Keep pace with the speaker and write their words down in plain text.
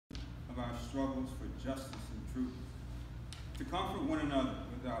our struggles for justice and truth, to comfort one another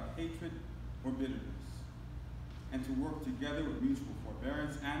without hatred or bitterness, and to work together with mutual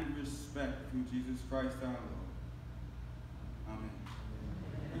forbearance and respect through Jesus Christ our Lord. Amen.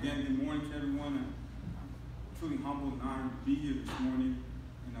 Again, good morning to everyone. I'm truly humbled and honored to be here this morning.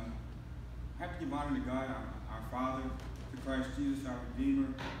 And I have to give honor to God, our Father, to Christ Jesus, our Redeemer,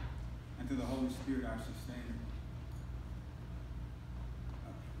 and to the Holy Spirit, our Sustainer.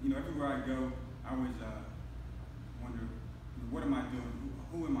 Everywhere I go, I always wonder, what am I doing?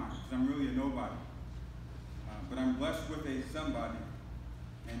 Who am I? Because I'm really a nobody. But I'm blessed with a somebody,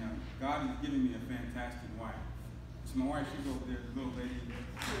 and God has given me a fantastic wife. So my wife, she's over there, the little lady.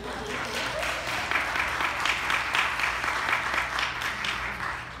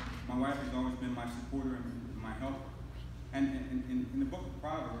 My wife has always been my supporter and my helper. And in the book of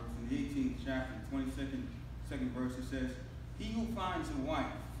Proverbs, in the 18th chapter, 22nd verse, it says, "He who finds a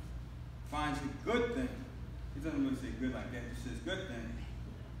wife finds a good thing." It doesn't really say good like that. It says good thing.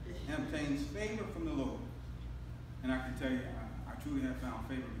 And obtains favor from the Lord. And I can tell you, I truly have found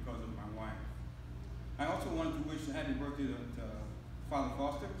favor because of my wife. I also wanted to wish a happy birthday to Father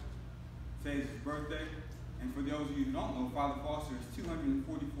Foster. Today's his birthday. And for those of you who don't know, Father Foster is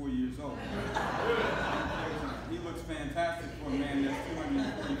 244 years old. He looks fantastic for a man that's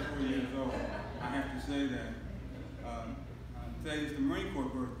 244 years old. I have to say that. Today is the Marine Corps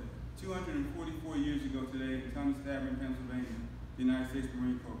birthday. 244 years ago today, in Thomas Tavern, Pennsylvania, the United States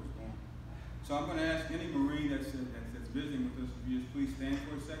Marine Corps was born. So I'm going to ask any Marine that's visiting with us, if you just please stand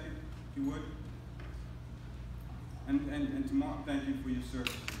for a second, if you would. And tomorrow, thank you for your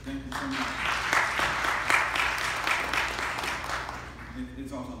service. Thank you so much.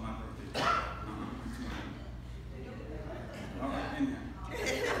 It's also my birthday. All right, anyhow.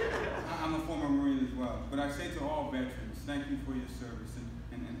 I'm a former Marine as well. But I say to all veterans, thank you for your service.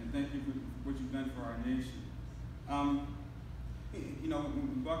 And thank you for what you've done for our nation.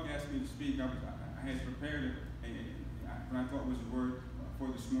 When Buck asked me to speak, I had prepared what I thought was a word for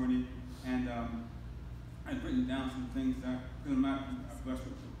this morning, and I had written down some things because I'm not blessed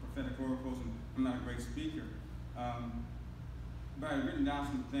with prophetic oracles, and I'm not a great speaker. But I had written down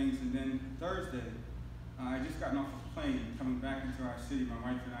some things, and then Thursday, I just gotten off a plane coming back into our city. My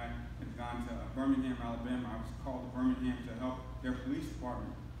wife and I had gone to Birmingham, Alabama. I was called to Birmingham to help their police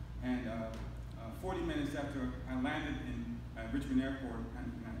department. And 40 minutes after I landed in Richmond Airport,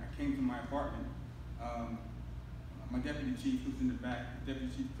 and I came to my apartment, my deputy chief, who's in the back, Deputy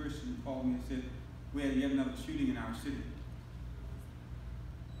Chief Christian, called me and said, "We had yet another shooting in our city."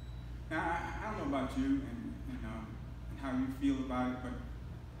 Now, I don't know about you and how you feel about it, but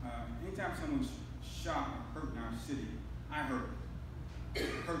anytime someone's shot or hurt in our city, I hurt. It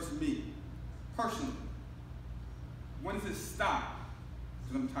hurts me, personally. When does it stop?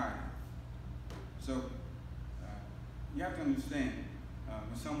 Because I'm tired. So, you have to understand,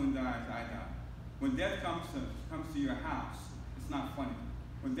 when someone dies, I die. When death comes to your house, it's not funny.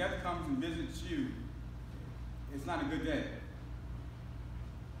 When death comes and visits you, it's not a good day.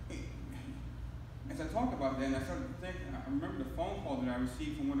 As I talk about that, and I started to think, I remember the phone call that I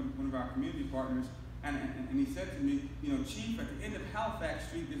received from one of our community partners, and he said to me, "Chief, at the end of Halifax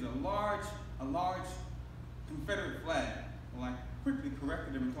Street is a large Confederate flag." Well, I quickly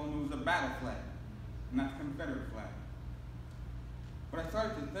corrected him and told him it was a battle flag, not the Confederate flag. But I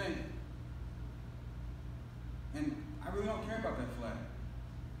started to think, and I really don't care about that flag.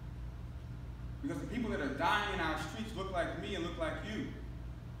 Because the people that are dying in our streets look like me and look like you.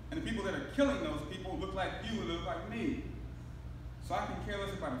 And the people that are killing those people look like you and look like me. So I can care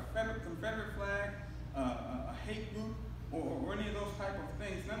less about a Confederate flag, a hate group, or any of those type of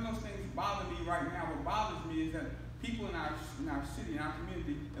things. None of those things bother me right now. What bothers me is that people in our city, in our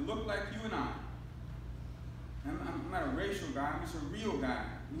community, that look like you and I. And I'm not a racial guy, I'm just a real guy.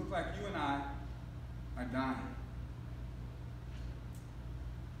 Who look like you and I are dying.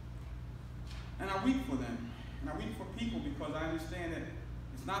 And I weep for them. And I weep for people because I understand that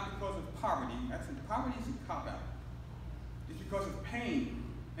it's not because of poverty. Poverty is a cop-out. It's because of pain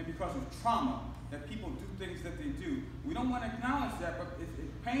and because of trauma that people do things that they do. We don't want to acknowledge that, but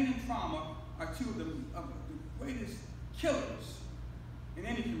pain and trauma are two of the greatest killers in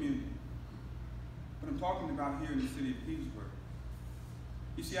any community. But I'm talking about here in the city of Petersburg.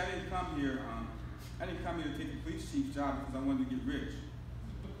 You see, I didn't come here to take the police chief's job because I wanted to get rich.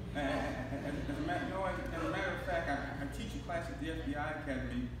 As a matter of fact, I teach a class at the FBI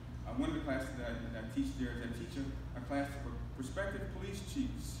Academy. One of the classes that I teach there is I teach a class for prospective police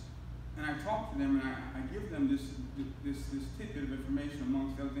chiefs. And I talk to them and I give them this tidbit of information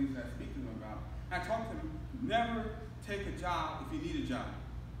amongst other things that I speak to them about. And I talk to them, never take a job if you need a job.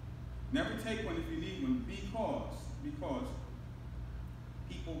 Never take one if you need one, because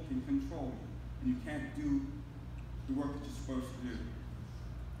people can control you, and you can't do the work that you're supposed to do.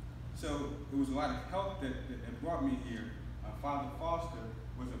 So it was a lot of help that brought me here. Father Foster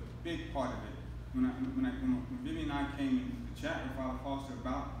was a big part of it. When Vivian and I came in to chat with Father Foster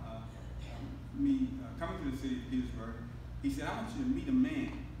about me coming to the city of Petersburg, he said, I want you to meet a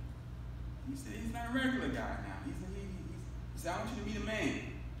man. He said, he's not a regular guy now. He said, I want you to meet a man.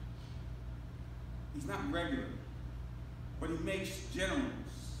 He's not regular, but he makes generals.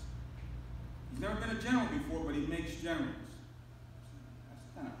 He's never been a general before, but he makes generals.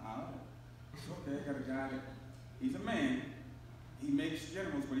 That's kind of odd. It's okay, I got a guy that, he's a man. He makes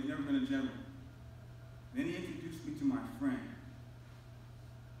generals, but he's never been a general. Then he introduced me to my friend,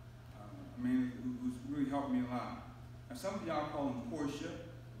 a man who's really helped me a lot. Now, some of y'all call him Portia,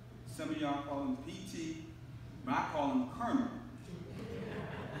 some of y'all call him PT, but I call him Colonel,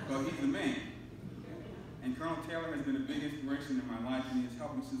 because he's the man. And Colonel Taylor has been a big inspiration in my life, and he has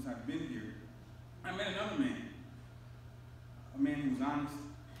helped me since I've been here. I met another man, a man who was honest,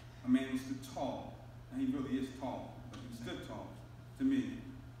 a man who stood tall, and he really is tall, but he stood tall to me,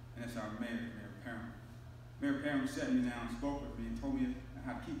 and that's our mayor, Mayor Parham. Mayor Parham sat me down and spoke with me and told me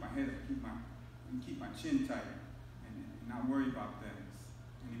how to keep my head up, keep my chin tight, and not worry about things.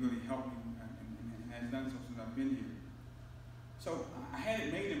 And he really helped me, and has done so since I've been here. So I had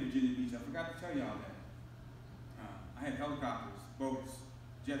it made in Virginia Beach. I forgot to tell y'all that. I had helicopters, boats,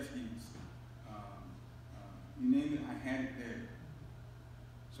 jet skis, you name it, I had it there.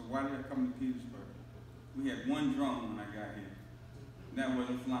 So why did I come to Petersburg? We had one drone when I got here, and that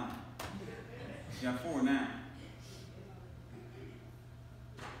wasn't flying. We got 4 now.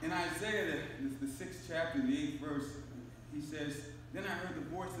 In Isaiah, the 6th chapter, the 8th verse, he says, then I heard the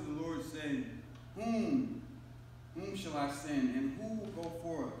voice of the Lord saying, whom shall I send, and who will go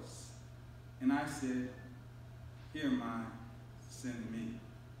for us? And I said, here am I, send me.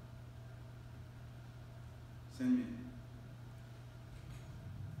 Send me.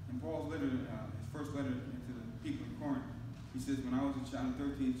 In Paul's letter, his first letter to the people in Corinth, he says, when I was a child, the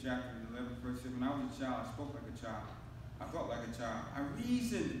 13th chapter, the 11th verse, when I was a child, I spoke like a child. I thought like a child. I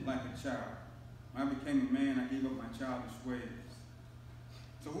reasoned like a child. When I became a man, I gave up my childish ways.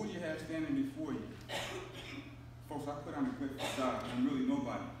 So who do you have standing before you? Folks, I put on a good facade. I'm really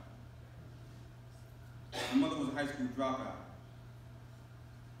nobody. My mother was a high school dropout.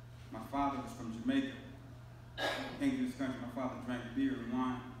 My father was from Jamaica. Came to this country, my father drank beer and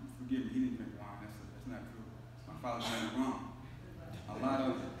wine. Forgive me, he didn't drink wine. That's not true. My father drank rum. A lot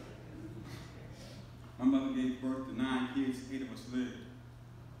of it. My mother gave birth to 9 kids, 8 of us lived.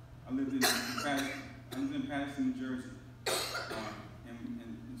 I lived in Patterson, New Jersey.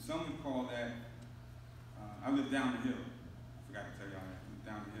 And some would call that, I lived down the hill. I forgot to tell y'all that. I lived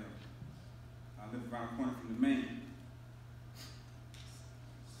down the hill. I lived around the corner from the main.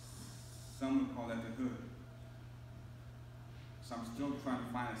 Some would call that the hood. So I'm still trying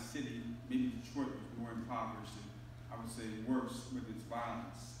to find a city, maybe Detroit was more impoverished, and I would say worse with its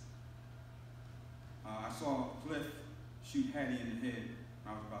violence. I saw Cliff shoot Hattie in the head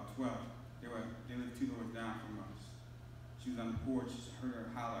when I was about 12. They lived 2 doors down from us. She was on the porch, heard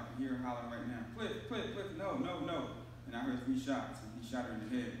her holler. I can hear her holler right now. Cliff, no. And I heard 3 shots, and he shot her in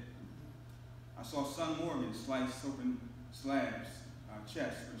the head. I saw Son Morgan slice open Slab's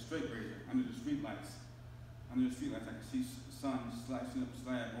chest with a straight razor under the streetlights. Under the streetlights, I could see Son slicing up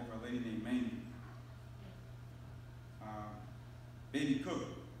Slab over a lady named Mamie. Baby Cook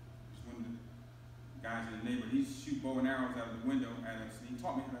was one of the guys in the neighborhood. He used to shoot bow and arrows out of the window at us. He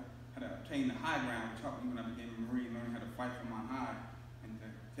taught me how to obtain the high ground. He taught me when I became a Marine, learning how to fight from on high and to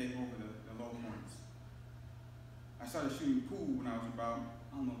take over the low points. I started shooting pool when I was about,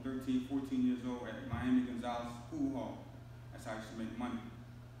 13, 14 years old at Miami Gonzalez Pool Hall. That's how I used to make money.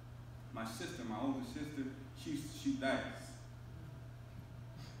 My sister, my older sister, she used to shoot dice.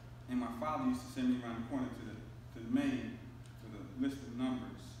 And my father used to send me around the corner to the main for the list of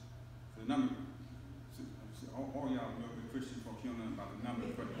numbers. The number. All y'all know the Christian folks, you don't know about the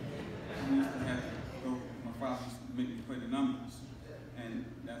numbers, but we used to have to go, my father used to make me play the numbers. And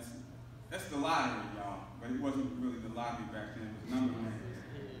that's the lottery, y'all. But it wasn't really the lottery back then, it was the number man.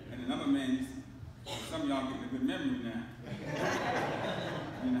 And the number man, some of y'all getting a good memory now.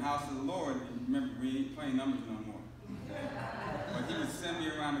 In the house of the Lord, remember, we ain't playing numbers no more. But he would send me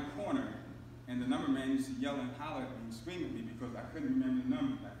around the corner, and the number man used to yell and holler at me and scream at me because I couldn't remember the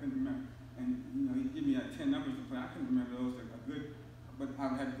numbers. I couldn't remember. And, he'd give me 10 numbers to play. I couldn't remember those that are good, but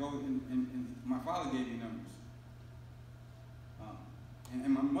I had to go, and my father gave me numbers. And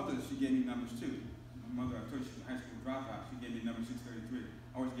my mother, she gave me numbers too. My mother, I told you, she was a high school dropout. She gave me number 633.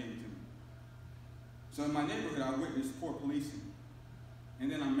 Always gave it to me. So in my neighborhood, I witnessed poor policing. And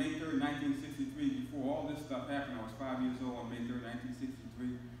then on May 3rd, 1963, before all this stuff happened, I was 5 years old on May 3rd,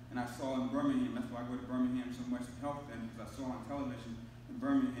 1963, and I saw in Birmingham, that's why I go to Birmingham so much to help them, because I saw on television in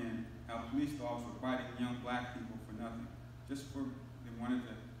Birmingham how police dogs were biting young black people for nothing. Just for, they wanted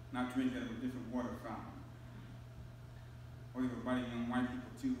to not drink out of a different water fountain. Or they were biting young white people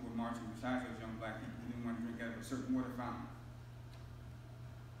too who were marching besides those young black people who didn't want to drink out of a certain water fountain.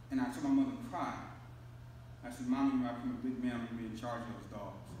 And I saw my mother cry. I said, Mommy, when I become a big man, I'm going to be in charge of those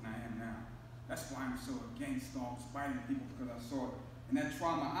dogs. And I am now. That's why I'm so against dogs biting people, because I saw it. And that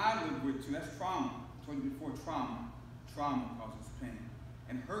trauma I lived with too, that's trauma. I told you before, trauma. Trauma causes pain.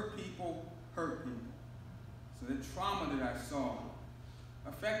 And hurt people hurt people. So the trauma that I saw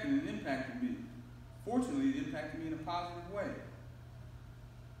affected and impacted me. Fortunately, it impacted me in a positive way.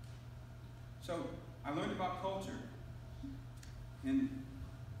 So I learned about culture. And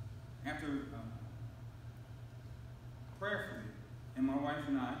after prayerfully, and my wife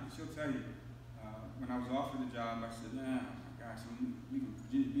and I, she'll tell you, when I was offered the job, I said, oh my gosh, I'm leaving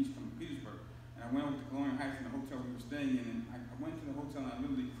Virginia Beach, coming to Petersburg. And I went over to Colonial Heights in the hotel we were staying in, and I went to the hotel and I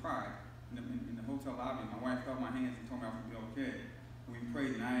literally cried in the hotel lobby. My wife held my hands and told me I was going to be okay. And we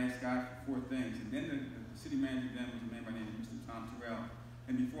prayed, and I asked God for 4 things. And then the city manager then was a man by the name of Mr. Tom Terrell.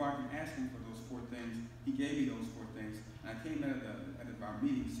 And before I could ask him for those 4 things, he gave me those 4 things. And I came out of our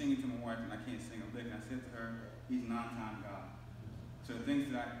meeting singing to my wife, and I can't sing a lick. And I said to her, He's an on-time God. So the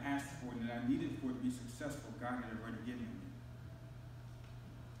things that I asked for and that I needed for to be successful, God had already given me.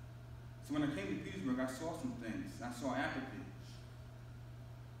 So when I came to Petersburg, I saw some things. I saw apathy.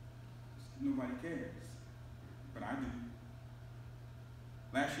 Nobody cares. But I do.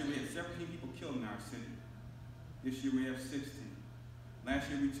 Last year we had 17 people killed in our city. This year we have 16. Last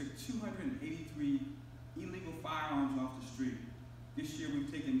year we took 283 illegal firearms off the street. This year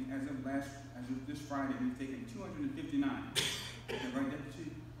we've taken, as of this Friday, we've taken 259. Is that right, Deputy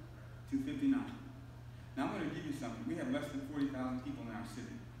Chief? 259. Now I'm going to give you something. We have less than 40,000 people in our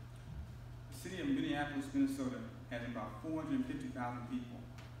city. The city of Minneapolis, Minnesota has about 450,000 people.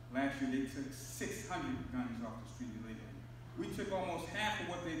 Last year they took 600 guns off the street illegally. We took almost half of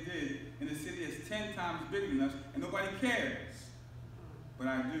what they did, and the city is 10 times bigger than us, and nobody cares.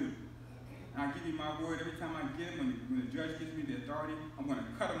 But I do. And I give you my word, every time I get them, when the judge gives me the authority, I'm going to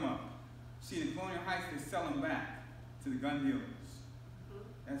cut them up. See, in Colonial Heights, they sell them back to the gun dealers.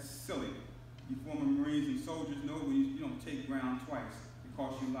 That's silly. You former Marines and soldiers know when you don't take ground twice. It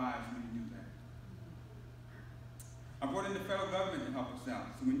costs you lives when you do that. I brought in the federal government to help us out.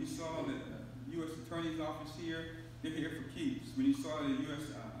 So when you saw the U.S. Attorney's Office here, they're here for keeps. When you saw the U.S.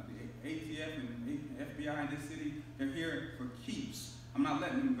 the ATF and the FBI in this city, they're here for keeps. I'm not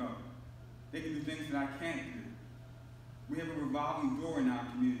letting them go. They can do things that I can't do. We have a revolving door in our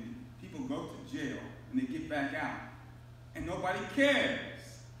community. People go to jail and they get back out. And nobody cares.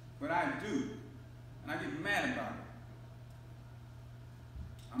 But I do. And I get mad about it.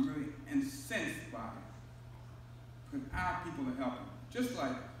 I'm really incensed by it. Because our people are helping. Just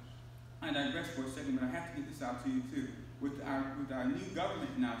like, I digress for a second, but I have to get this out to you too. With our new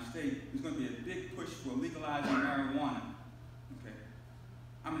government in our state, there's going to be a big push for legalizing marijuana. Okay.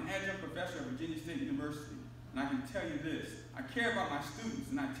 I'm an adjunct professor at Virginia State University, and I can tell you this. I care about my students,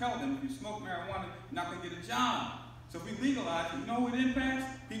 and I tell them if you smoke marijuana, you're not going to get a job. So if we legalize it, you know what impacts?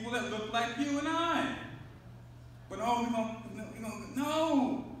 People that look like you and I. But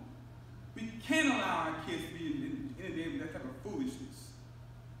no. We can't allow our kids to be inundated with that type of foolishness.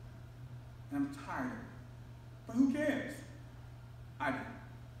 And I'm tired of it. But who cares? I do.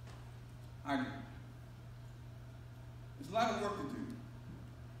 There's a lot of work to do.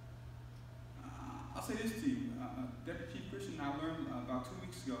 I'll say this to you. Deputy Chief Christian and I learned about 2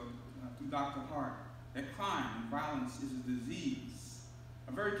 weeks ago through Dr. Hart that crime and violence is a disease,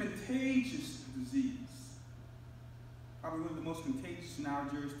 a very contagious disease, probably one of the most contagious in our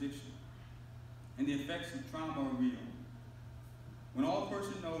jurisdiction. And the effects of trauma are real. When all a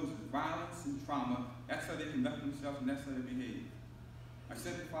person knows is violence and trauma, that's how they conduct themselves and that's how they behave. I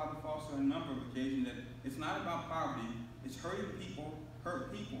said to Father Foster on a number of occasions that it's not about poverty, it's hurting people,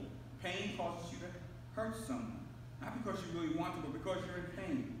 hurt people. Pain causes you to hurt someone. Not because you really want to, but because you're in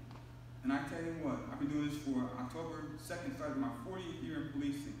pain. And I tell you what, I've been doing this for October 2nd, started my 40th year in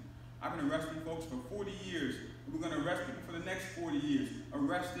policing. I've been arresting folks for 40 years. We're going to arrest people for the next 40 years.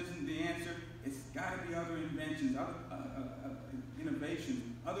 Arrest isn't the answer. It's got to be other inventions, other innovations,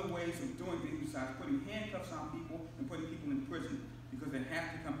 other ways of doing things besides putting handcuffs on people and putting people in prison because they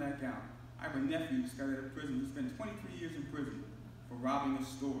have to come back out. I have a nephew who's got out of prison. He spent 23 years in prison for robbing a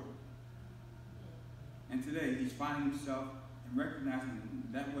store. And today he's finding himself in recognizing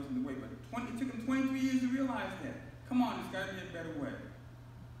that wasn't the way. But it took them 23 years to realize that. Come on, there's got to be a better way.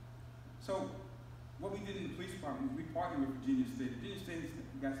 So what we did in the police department, we partnered with Virginia State. Virginia State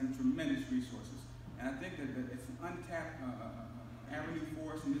has got some tremendous resources. And I think that it's an untapped avenue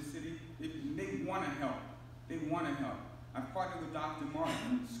for us in this city. They want to help. They want to help. I've partnered with Dr.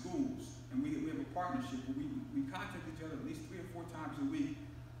 Martin in schools, and we have a partnership where we contact each other at least 3 or 4 times a week,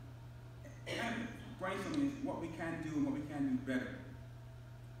 and brainstorming what we can do and what we can do better.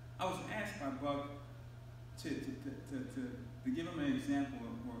 I was asked by Buck to give him an example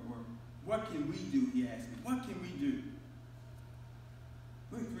or what can we do, he asked me. What can we do?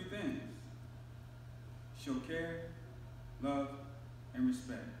 Really 3 things. Show care, love, and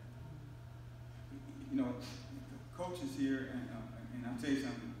respect. You know, the coach is here, and I'll tell you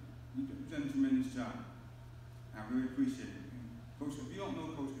something. You've done a tremendous job. I really appreciate it. Coach, if you don't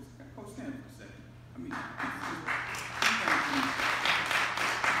know Coach, stand for a second. I mean, he's done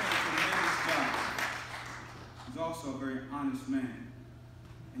a tremendous job. He's also a very honest man.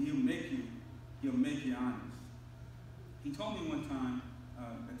 And he'll make you honest. He told me one time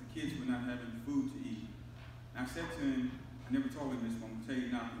that the kids were not having food to eat. And I said to him, I never told him this, but I'm going to tell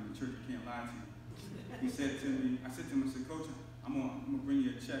you now, because in the church I can't lie to you. He said to me, I said, Coach, I'm gonna bring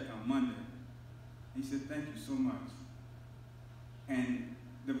you a check on Monday. He said, thank you so much. And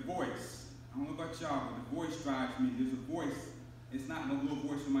the voice, I don't know about y'all, but the voice drives me. There's a voice. It's not no little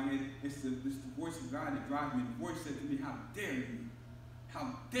voice in my head. It's the voice of God that drives me. The voice said to me, how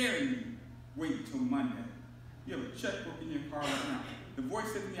dare you wait until Monday? You have a checkbook in your car right now. The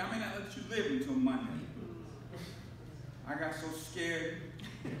voice said to me, I may not let you live until Monday. I got so scared.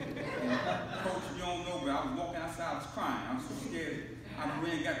 Coach, you don't know, but I was walking outside, I was crying. I was so scared. I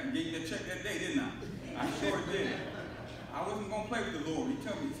really gave you that check that day, didn't I? I sure did. I wasn't going to play with the Lord. He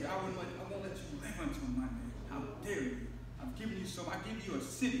told me, he said, I won't let you live until Monday. How dare you? I've given you so, I give you a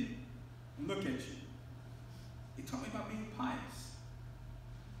city. And look at you. He taught me about being pious.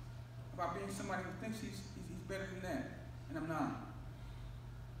 About being somebody who thinks he's better than that. And I'm not.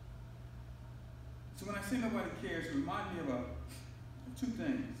 So when I say nobody cares, it reminds me of 2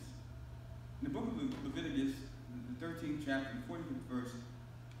 things. In the book of Leviticus, the 13th chapter, the 45th verse,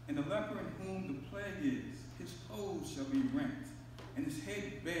 and the leper in whom the plague is, his clothes shall be rent, and his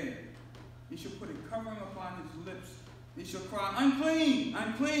head bare. He shall put a covering upon his lips. He shall cry, unclean,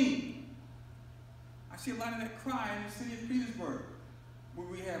 unclean. I see a lot of that cry in the city of Petersburg, where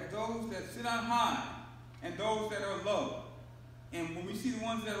we have those that sit on high and those that are low. And when we see the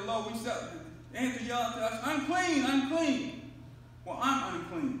ones that are low, they have to yell out to us, unclean, unclean. Well, I'm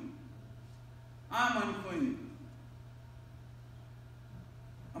unclean. I'm unclean.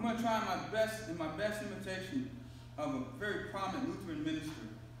 I'm going to try my best imitation of a very prominent Lutheran minister.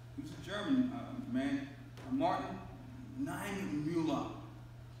 He was a German man, Martin Niemöller.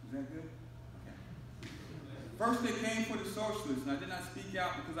 Is that good? Okay. First they came for the socialists, and I did not speak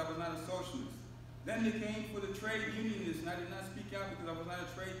out because I was not a socialist. Then they came for the trade unionists, and I did not speak out because I was not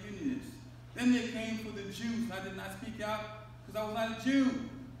a trade unionist. Then they came for the Jews, and I did not speak out because I was not a Jew.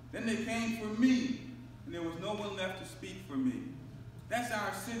 Then they came for me, and there was no one left to speak for me. That's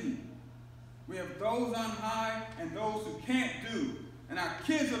our city. We have those on high and those who can't do. And our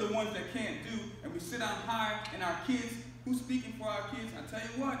kids are the ones that can't do, and we sit on high, and our kids, who's speaking for our kids? I tell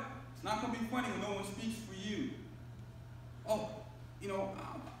you what, it's not going to be funny when no one speaks for you. Oh, you know,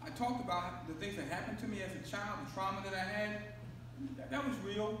 I talked about the things that happened to me as a child, the trauma that I had. That was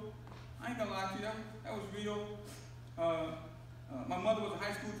real. I ain't gonna lie to you, that was real. My mother was a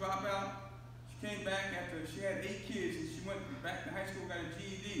high school dropout. She came back after she had 8 kids, and she went back to high school, got a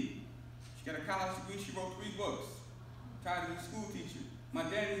GED. She got a college degree, she wrote 3 books. Tired of being a school teacher. My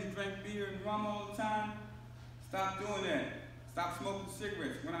daddy who drank beer and rum all the time, stopped doing that. Stopped smoking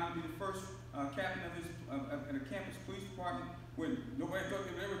cigarettes. Went on to be the first captain at a campus police department where nobody thought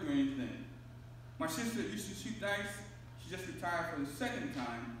they would ever do anything. My sister used to shoot dice. She just retired for the 2nd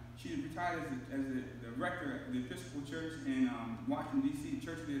time. She retired as the rector of the Episcopal Church in Washington, D.C.,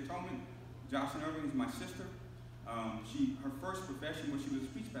 Church of the Atonement. Jocelyn Irving is my sister. Her first profession was she was a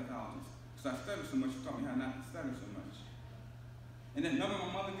speech pathologist. So I stuttered so much, she taught me how not to stutter so much. And that number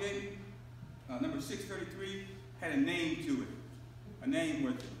my mother gave me, number 633, had a name to it. A name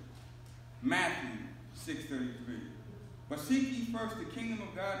with it. Matthew 633. But seek ye first the kingdom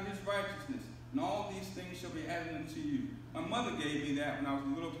of God and his righteousness, and all these things shall be added unto you. My mother gave me that when I was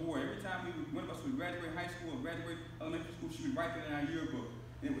a little boy. Every time one of us would graduate high school or graduate elementary school, she would write that in our yearbook.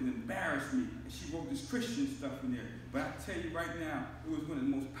 And it would embarrass me. And she wrote this Christian stuff in there. But I tell you right now, it was one of the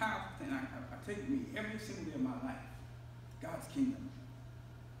most powerful things I take with me every single day of my life. God's kingdom.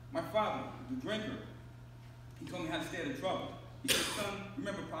 My father, the drinker, he told me how to stay out of trouble. He said, son,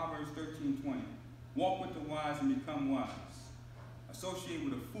 remember Proverbs 13:20. Walk with the wise and become wise. Associate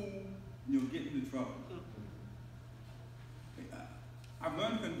with a fool and you'll get into trouble. I've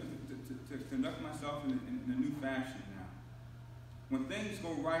learned to conduct myself in a new fashion now. When things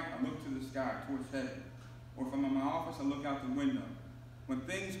go right, I look to the sky, towards heaven. Or if I'm in my office, I look out the window. When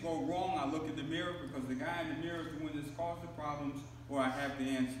things go wrong, I look in the mirror because the guy in the mirror is the one that's caused the problems, or I have the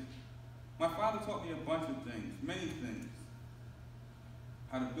answer. My father taught me a bunch of things, many things.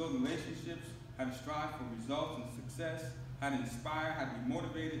 How to build relationships, how to strive for results and success, how to inspire, how to be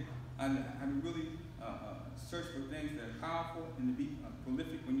motivated, how to really search for things that are powerful and to be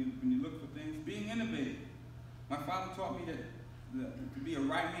prolific when you look for things. Being innovative. My father taught me to be a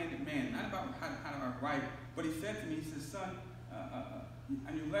right-handed man, not about how to write, but he said to me, he says, son,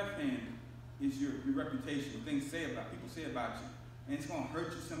 on your left hand is your reputation, what things people say about you. And it's going to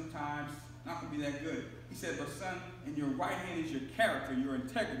hurt you sometimes, not going to be that good. He said, but son, in your right hand is your character, your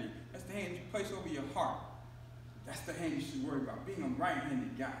integrity. That's the hand you place over your heart. That's the hand you should worry about, being a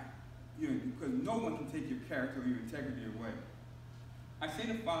right-handed guy. Because no one can take your character or your integrity away. I say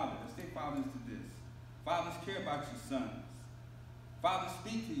to fathers to this. Fathers, care about your sons. Fathers,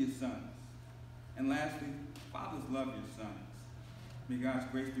 speak to your sons. And lastly, fathers, love your sons. May God's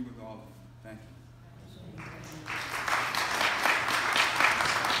grace be with all of you. Thank you.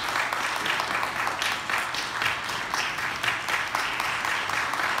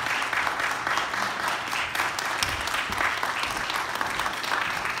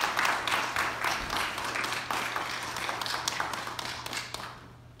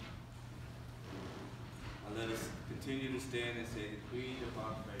 Let us continue to stand and say the creed of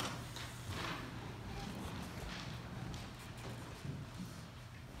our faith.